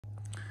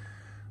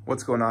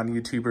What's going on,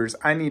 YouTubers?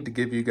 I need to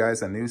give you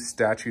guys a new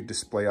statue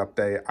display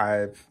update.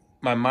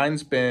 My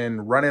mind's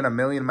been running a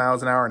million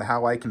miles an hour on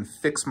how I can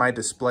fix my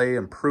display,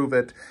 improve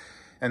it,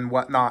 and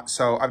whatnot.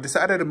 So I've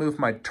decided to move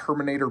my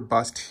Terminator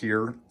bust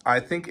here. I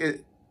think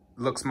it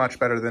looks much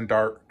better than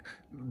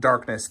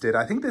Darkness did.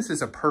 I think this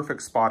is a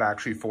perfect spot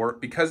actually for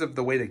it because of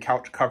the way the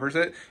couch covers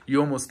it. You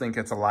almost think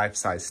it's a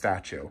life-size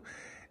statue.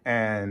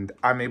 And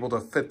I'm able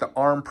to fit the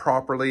arm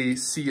properly,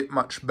 see it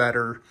much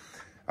better.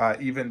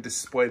 Even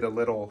display the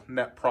little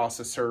net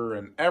processor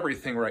and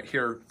everything right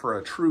here for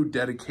a true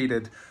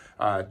dedicated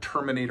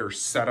Terminator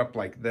setup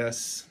like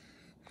this.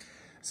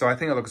 So I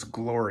think it looks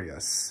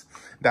glorious.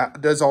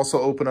 That does also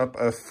open up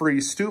a free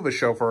Stuva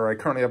shelf where I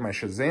currently have my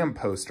Shazam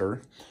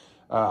poster.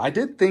 I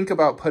did think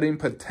about putting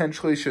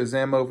potentially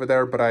Shazam over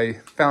there, but I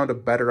found a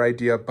better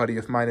idea. A buddy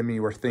of mine and me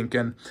were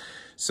thinking.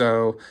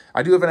 So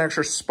I do have an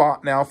extra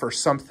spot now for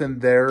something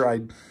there.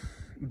 I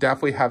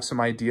definitely have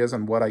some ideas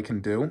on what I can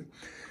do.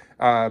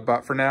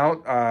 But for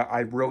now, I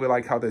really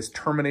like how this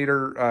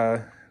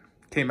Terminator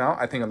came out.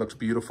 I think it looks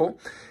beautiful.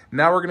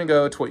 Now we're going to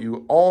go to what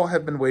you all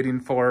have been waiting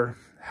for,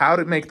 how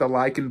to make the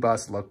Lycan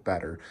bust look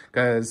better.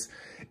 Because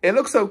it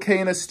looks okay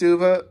in a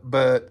Stuva,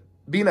 but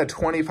being a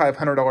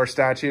 $2,500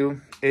 statue,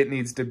 it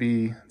needs to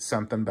be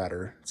something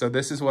better. So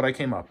this is what I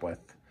came up with.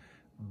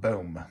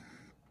 Boom.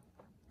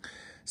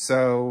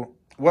 So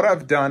what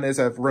I've done is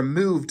I've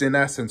removed, in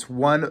essence,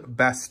 one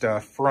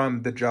Besta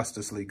from the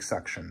Justice League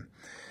section.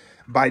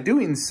 By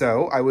doing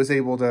so, I was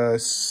able to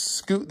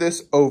scoot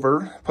this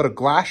over, put a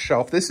glass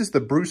shelf. This is the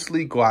Bruce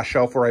Lee glass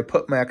shelf where I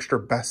put my extra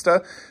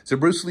Besta. So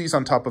Bruce Lee's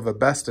on top of a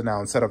Besta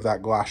now instead of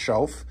that glass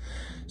shelf.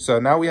 So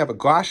now we have a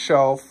glass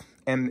shelf.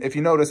 And if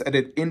you notice, I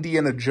did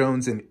Indiana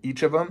Jones in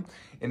each of them.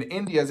 And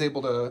India is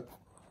able to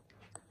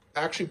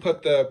actually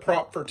put the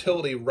prop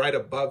fertility right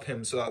above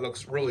him. So that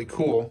looks really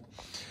cool.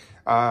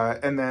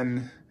 And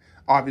then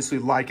obviously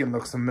Lycan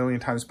looks a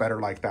million times better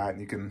like that. And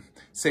you can,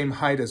 same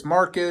height as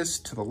Marcus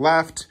to the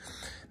left.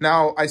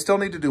 Now, I still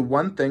need to do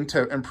one thing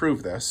to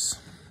improve this.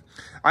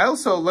 I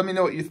also, let me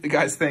know what you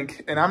guys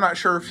think. And I'm not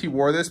sure if he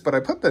wore this, but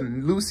I put the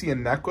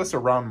Lucian necklace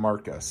around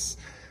Marcus.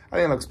 I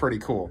think it looks pretty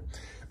cool.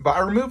 But I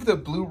removed the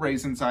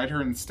Blu-rays inside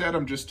here. Instead,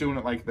 I'm just doing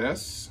it like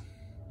this.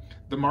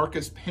 The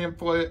Marcus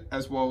pamphlet,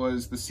 as well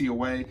as the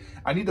COA.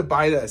 I need to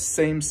buy that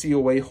same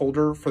COA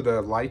holder for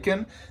the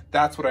Lycan.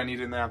 That's what I need,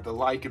 and then I have the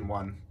Lycan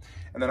one.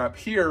 And then up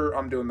here,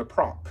 I'm doing the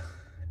prop.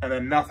 And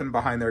then nothing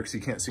behind there because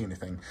you can't see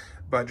anything.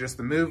 But just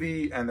the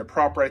movie and the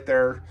prop right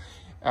there.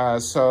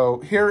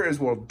 So here is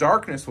where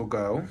Darkness will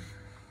go.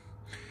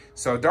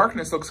 So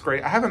Darkness looks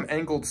great. I have him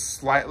angled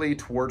slightly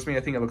towards me. I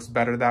think it looks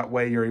better that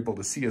way. You're able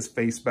to see his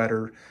face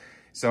better.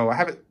 So I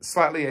have it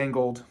slightly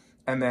angled.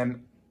 And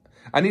then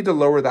I need to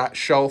lower that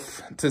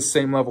shelf to the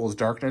same level as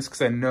Darkness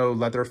because I know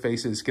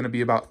Leatherface is going to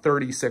be about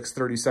 36,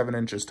 37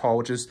 inches tall,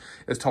 which is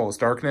as tall as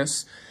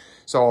Darkness.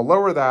 So I'll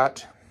lower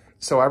that.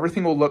 So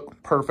everything will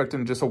look perfect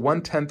in just a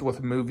 1/10 with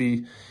a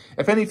movie.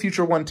 If any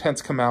future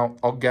 1/10s come out,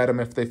 I'll get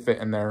them if they fit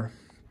in there.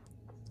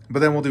 But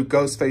then we'll do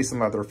Ghostface and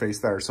Leatherface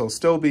there. So it'll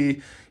still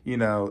be, you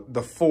know,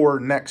 the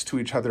four next to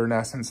each other in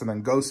essence, and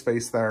then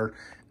Ghostface there,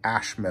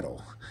 Ash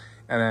middle.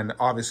 And then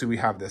obviously we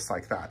have this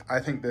like that.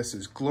 I think this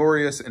is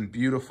glorious and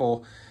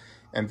beautiful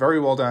and very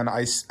well done.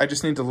 I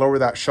just need to lower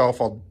that shelf.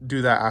 I'll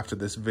do that after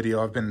this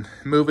video. I've been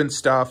moving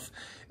stuff.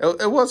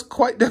 It was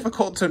quite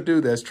difficult to do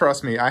this,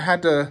 trust me. I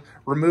had to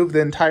remove the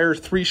entire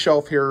 3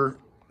 shelf here,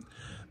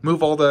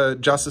 move all the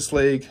Justice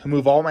League,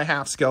 move all my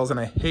half scales, and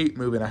I hate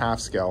moving a half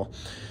scale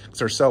because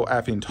they're so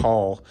effing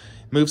tall.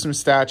 Move some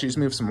statues,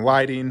 move some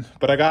lighting,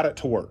 but I got it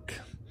to work.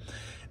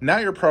 Now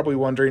you're probably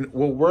wondering,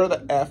 well, where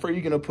the F are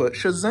you gonna put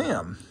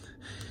Shazam?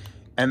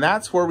 And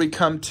that's where we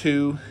come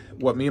to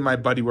what me and my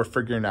buddy were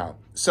figuring out.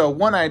 So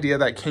one idea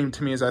that came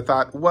to me is I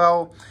thought,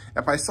 well,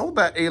 if I sold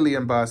that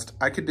alien bust,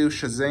 I could do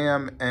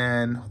Shazam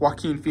and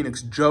Joaquin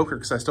Phoenix Joker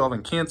because I still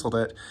haven't canceled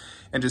it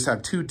and just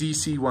have 2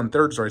 DC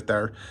 1/3s right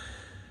there.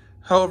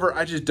 However,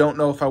 I just don't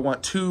know if I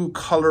want 2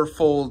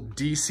 colorful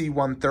DC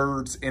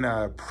 1/3s in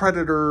a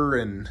Predator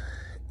and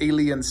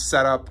Alien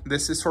setup.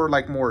 This is sort of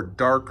like more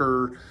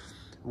darker,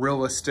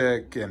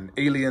 realistic and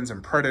aliens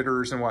and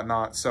predators and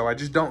whatnot. So I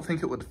just don't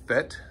think it would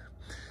fit.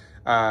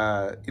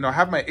 You know, I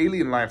have my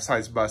Alien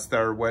life-size bust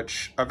there,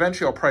 which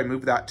eventually I'll probably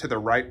move that to the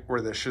right where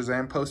the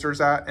Shazam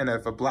poster's at. And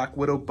if a Black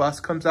Widow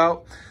bust comes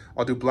out,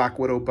 I'll do Black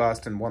Widow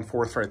bust and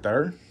 1/4 right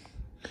there.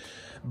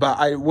 But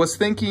I was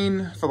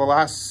thinking for the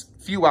last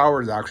few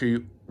hours,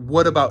 actually,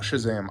 what about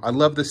Shazam? I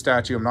love the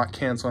statue. I'm not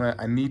canceling it.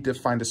 I need to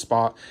find a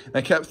spot. And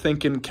I kept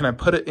thinking, can I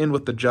put it in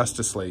with the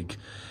Justice League?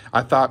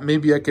 I thought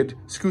maybe I could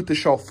scoot the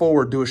shelf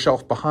forward, do a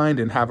shelf behind,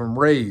 and have them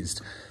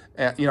raised.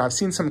 You know, I've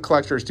seen some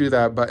collectors do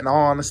that, but in all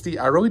honesty,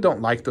 I really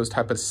don't like those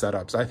type of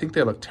setups. I think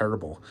they look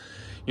terrible.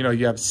 You know,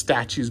 you have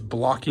statues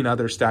blocking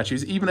other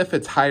statues. Even if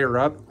it's higher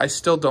up, I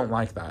still don't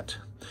like that.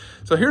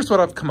 So here's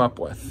what I've come up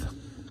with.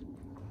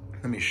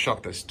 Let me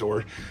shut this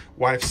door.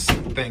 Wife's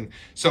thing.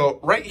 So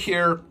right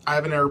here, I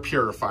have an air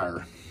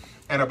purifier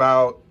and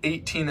about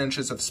 18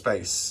 inches of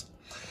space.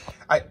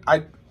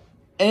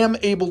 am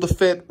able to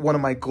fit one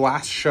of my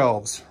glass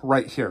shelves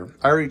right here.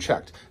 I already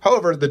checked.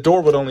 However, the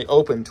door would only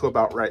open to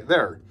about right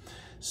there.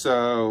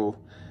 So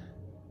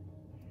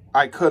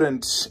I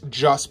couldn't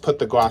just put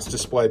the glass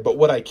display, but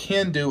what I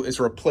can do is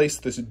replace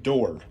this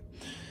door.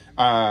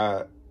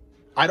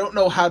 I don't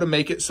know how to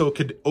make it so it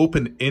could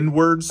open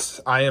inwards.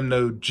 I am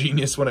no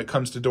genius when it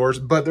comes to doors,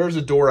 but there's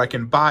a door I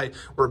can buy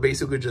where it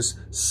basically just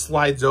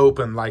slides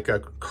open like a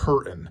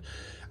curtain.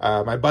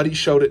 My buddy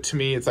showed it to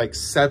me. It's like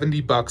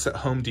 70 bucks at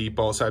Home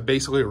Depot. So I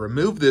basically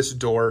removed this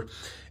door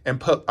and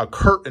put a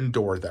curtain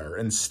door there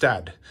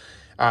instead.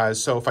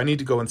 So if I need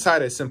to go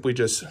inside, I simply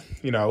just,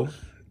 you know,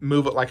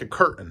 move it like a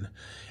curtain.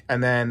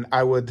 And then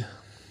I would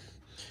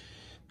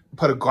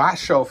put a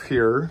glass shelf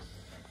here.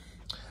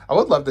 I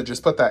would love to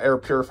just put that air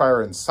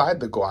purifier inside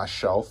the glass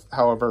shelf.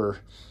 However,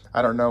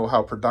 I don't know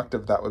how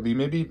productive that would be.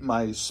 Maybe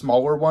my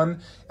smaller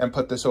one and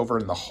put this over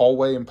in the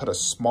hallway and put a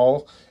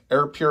small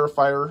air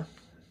purifier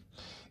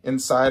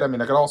inside. I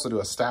mean, I could also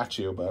do a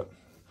statue, but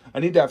I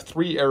need to have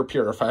 3 air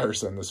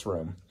purifiers in this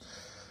room.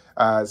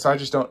 So I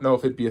just don't know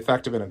if it'd be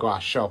effective in a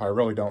glass shelf. I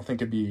really don't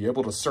think it'd be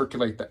able to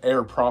circulate the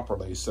air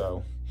properly.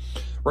 So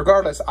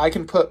regardless, I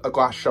can put a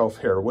glass shelf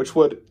here, which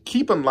would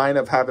keep in line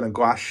of having a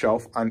glass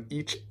shelf on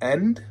each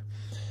end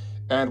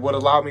and would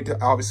allow me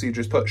to obviously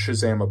just put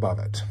Shazam above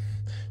it.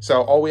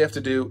 So all we have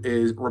to do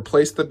is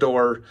replace the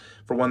door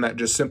for one that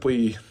just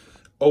simply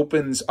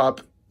opens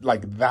up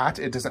like that.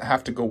 It doesn't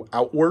have to go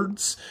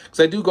outwards, because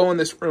I do go in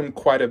this room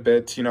quite a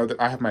bit. You know, that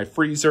I have my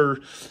freezer,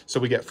 so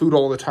we get food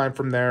all the time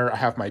from there. I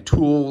have my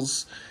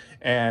tools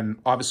and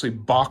obviously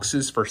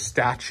boxes for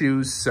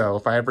statues. So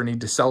if I ever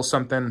need to sell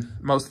something,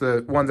 most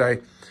of the ones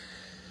I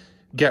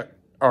get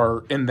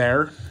are in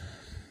there.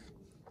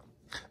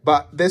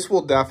 But this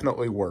will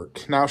definitely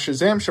work. Now,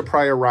 Shazam should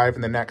probably arrive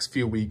in the next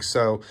few weeks.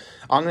 So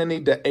I'm going to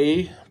need to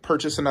A,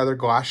 purchase another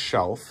glass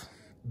shelf,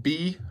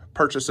 B,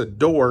 purchase a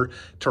door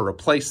to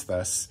replace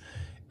this,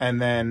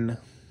 and then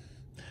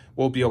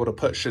we'll be able to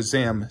put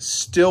Shazam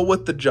still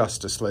with the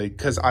Justice League,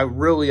 because I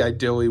really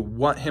ideally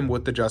want him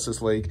with the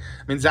Justice League.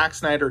 I mean, Zack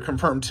Snyder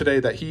confirmed today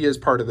that he is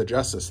part of the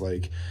Justice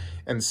League,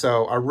 and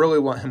so I really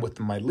want him with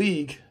my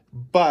league,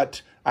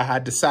 but I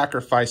had to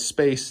sacrifice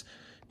space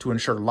to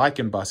ensure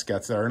Lycan bus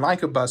gets there. And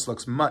Lycan bus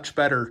looks much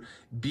better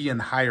being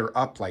higher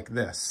up like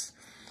this.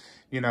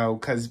 You know,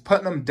 because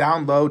putting them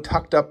down low,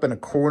 tucked up in a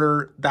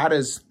corner, that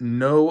is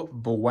no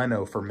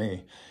bueno for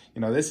me.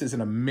 You know, this is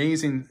an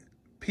amazing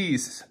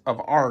piece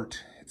of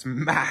art. It's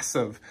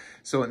massive.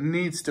 So it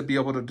needs to be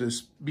able to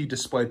be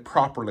displayed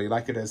properly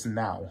like it is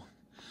now.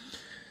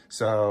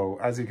 So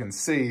as you can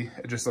see,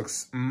 it just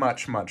looks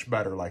much, much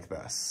better like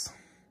this.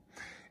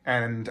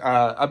 And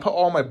I put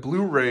all my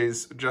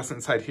Blu-rays just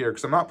inside here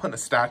because I'm not putting a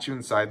statue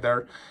inside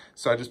there.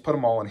 So I just put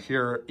them all in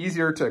here.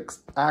 Easier to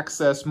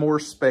access, more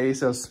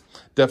space. It's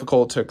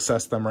difficult to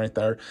access them right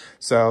there.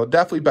 So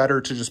definitely better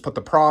to just put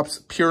the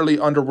props, purely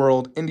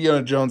Underworld,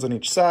 Indiana Jones on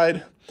each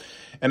side.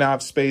 And I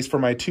have space for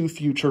my 2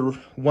 future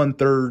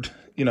 1/3,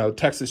 you know,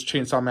 Texas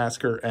Chainsaw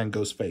Massacre and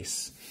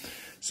Ghostface.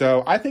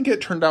 So I think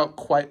it turned out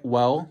quite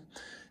well.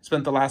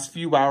 Spent the last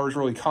few hours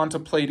really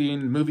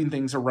contemplating, moving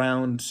things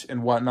around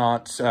and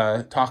whatnot,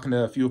 talking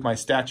to a few of my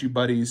statue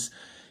buddies,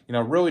 you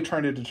know, really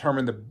trying to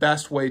determine the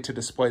best way to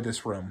display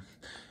this room.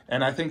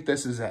 And I think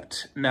this is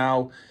it.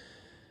 Now,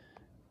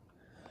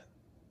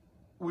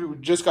 we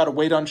just got to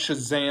wait on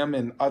Shazam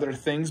and other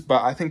things,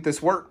 but I think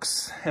this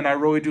works. And I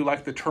really do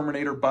like the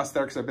Terminator bust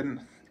there, because I've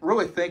been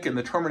really thinking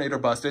the Terminator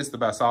bust is the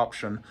best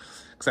option,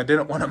 because I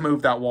didn't want to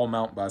move that wall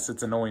mount bust.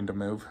 It's annoying to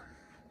move.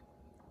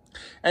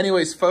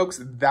 Anyways,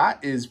 folks,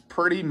 that is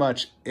pretty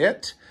much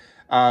it.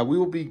 We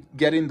will be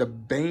getting the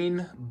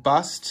Bane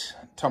bust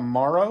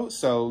tomorrow,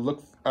 so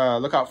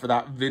look out for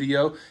that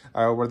video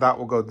where that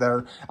will go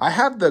there. I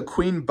have the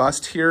Queen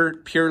bust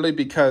here purely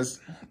because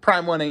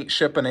Prime 1 ain't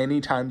shipping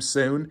anytime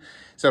soon,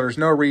 so there's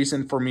no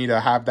reason for me to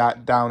have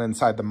that down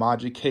inside the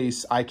Maji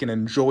case. I can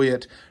enjoy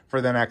it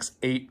for the next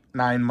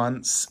 8-9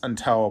 months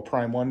until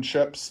Prime 1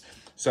 ships.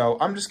 So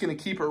I'm just going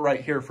to keep it right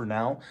here for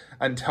now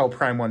until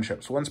Prime 1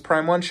 ships. Once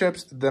Prime 1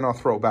 ships, then I'll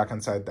throw it back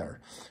inside there.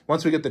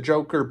 Once we get the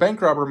Joker bank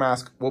robber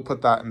mask, we'll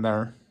put that in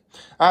there.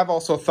 I've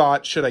also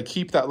thought, should I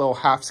keep that little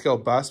half-scale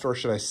bust, or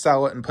should I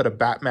sell it and put a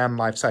Batman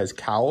life-size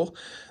cowl,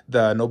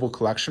 the Noble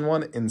Collection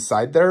one,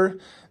 inside there?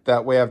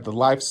 That way I have the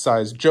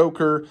life-size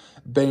Joker,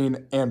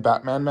 Bane, and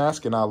Batman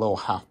mask, and not a little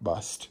half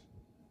bust.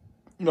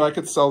 You know, I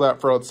could sell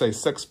that for, let's say,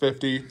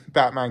 $650.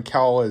 Batman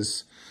cowl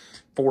is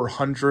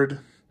 $400.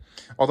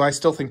 Although I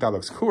still think that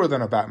looks cooler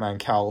than a Batman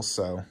cowl,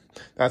 so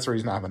that's the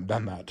reason I haven't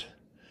done that.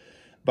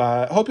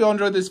 But I hope you all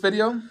enjoyed this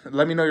video.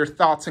 Let me know your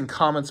thoughts and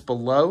comments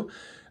below.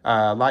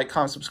 Like,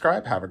 comment,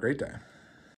 subscribe. Have a great day.